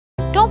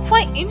Top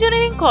 5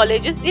 engineering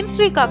colleges in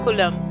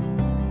Srikakulam.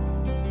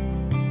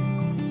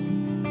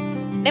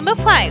 Number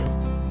 5.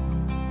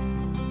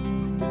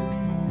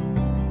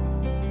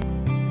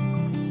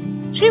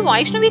 Sri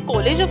Vaishnavi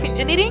College of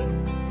Engineering.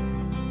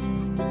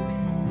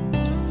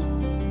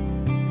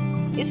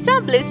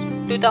 Established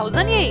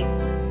 2008.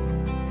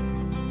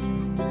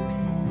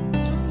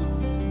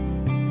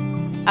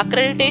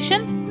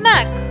 Accreditation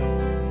NAAC.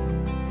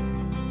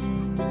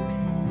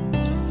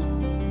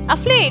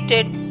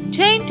 Affiliated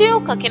JNTU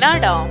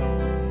Kakinada.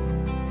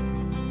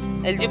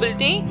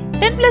 Eligibility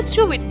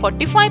 10+2 with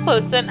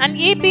 45% and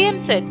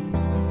APEAMCET.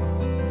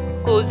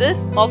 Courses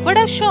offered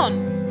as shown.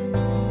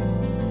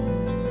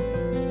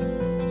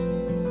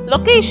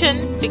 Location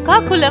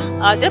Srikakulam,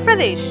 Andhra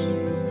Pradesh.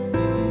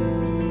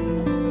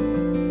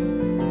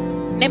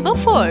 Number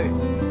 4.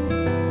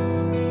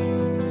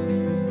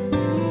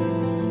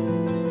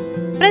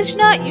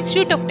 Prajna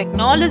Institute of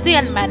Technology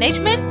and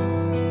Management.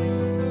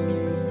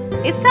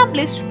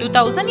 Established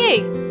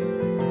 2008.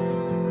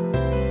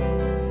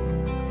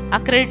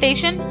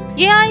 Accreditation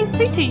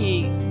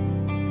AICTE.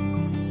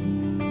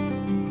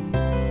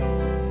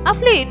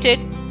 Affiliated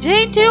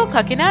JNTU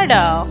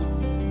Kakinada.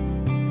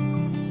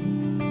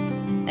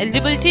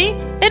 Eligibility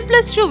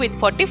 10+2 with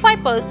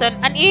 45%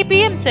 and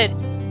APEAMCET.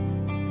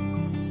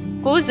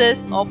 Courses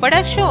offered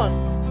as shown.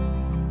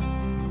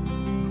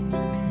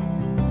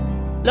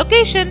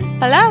 Location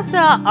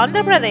Palasa,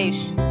 Andhra Pradesh.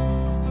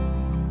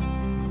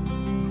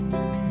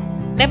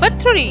 Number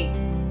 3.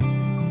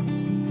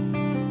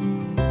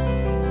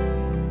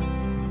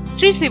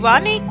 Sri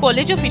Sivani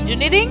College of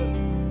Engineering.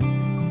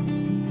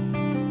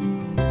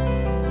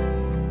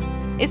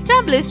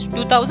 Established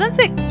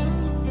 2006.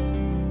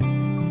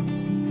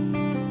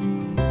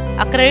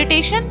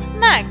 Accreditation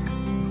NAAC.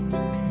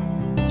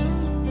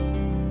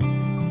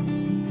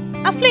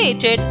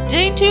 Affiliated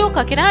JNTU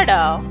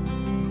Kakinada.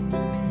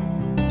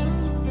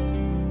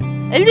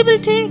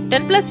 Eligibility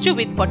 10+2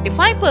 with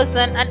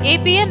 45% and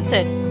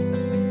APEAMCET.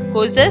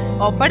 Courses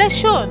offered as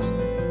shown.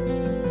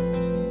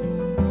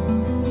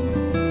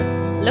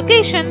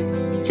 Location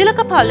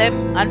Chilakapalam,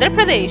 Andhra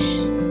Pradesh.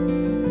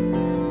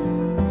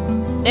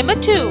 Number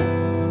 2.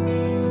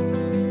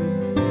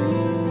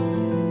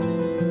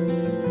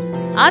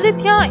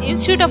 Aditya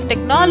Institute of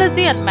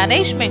Technology and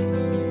Management.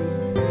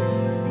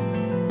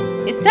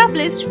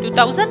 Established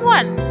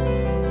 2001.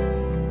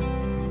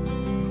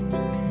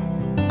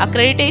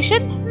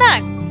 Accreditation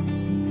NAAC.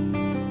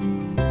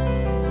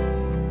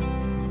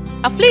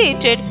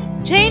 Affiliated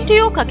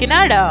JNTU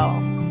Kakinada.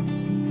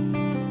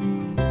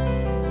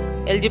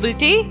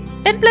 Eligibility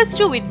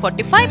 10+2 with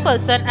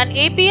 45% and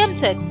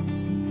APEAMCET.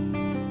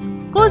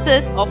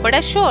 Courses offered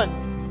as shown.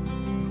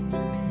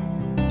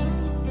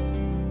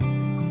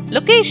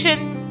 Location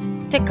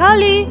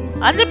Tekali,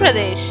 Andhra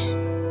Pradesh.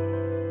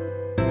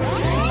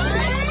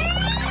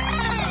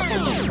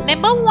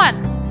 Number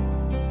 1.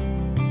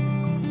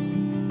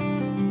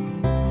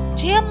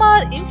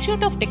 GMR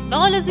Institute of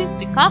Technology,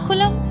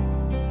 Srikakulam.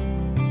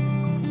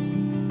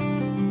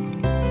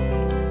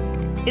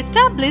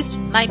 Established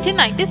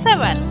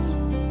 1997.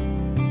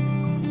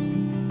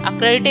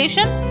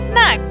 Accreditation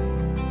NAAC.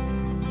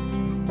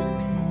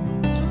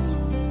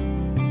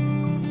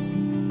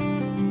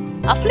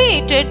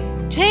 Affiliated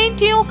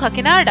JNTU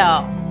Kakinada.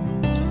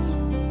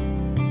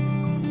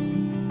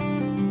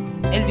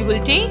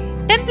 Eligibility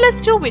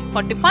 10+2 with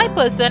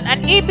 45% and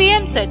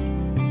APEAMCET.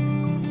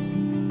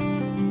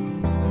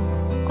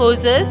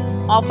 Courses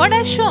offered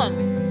as shown.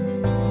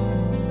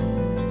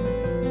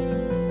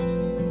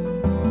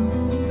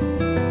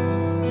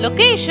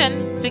 Location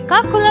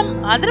Srikakulam,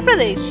 Andhra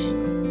Pradesh.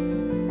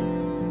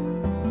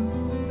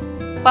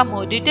 For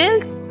more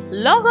details,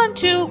 log on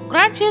to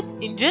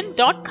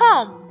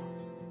GraduatesEngine.com.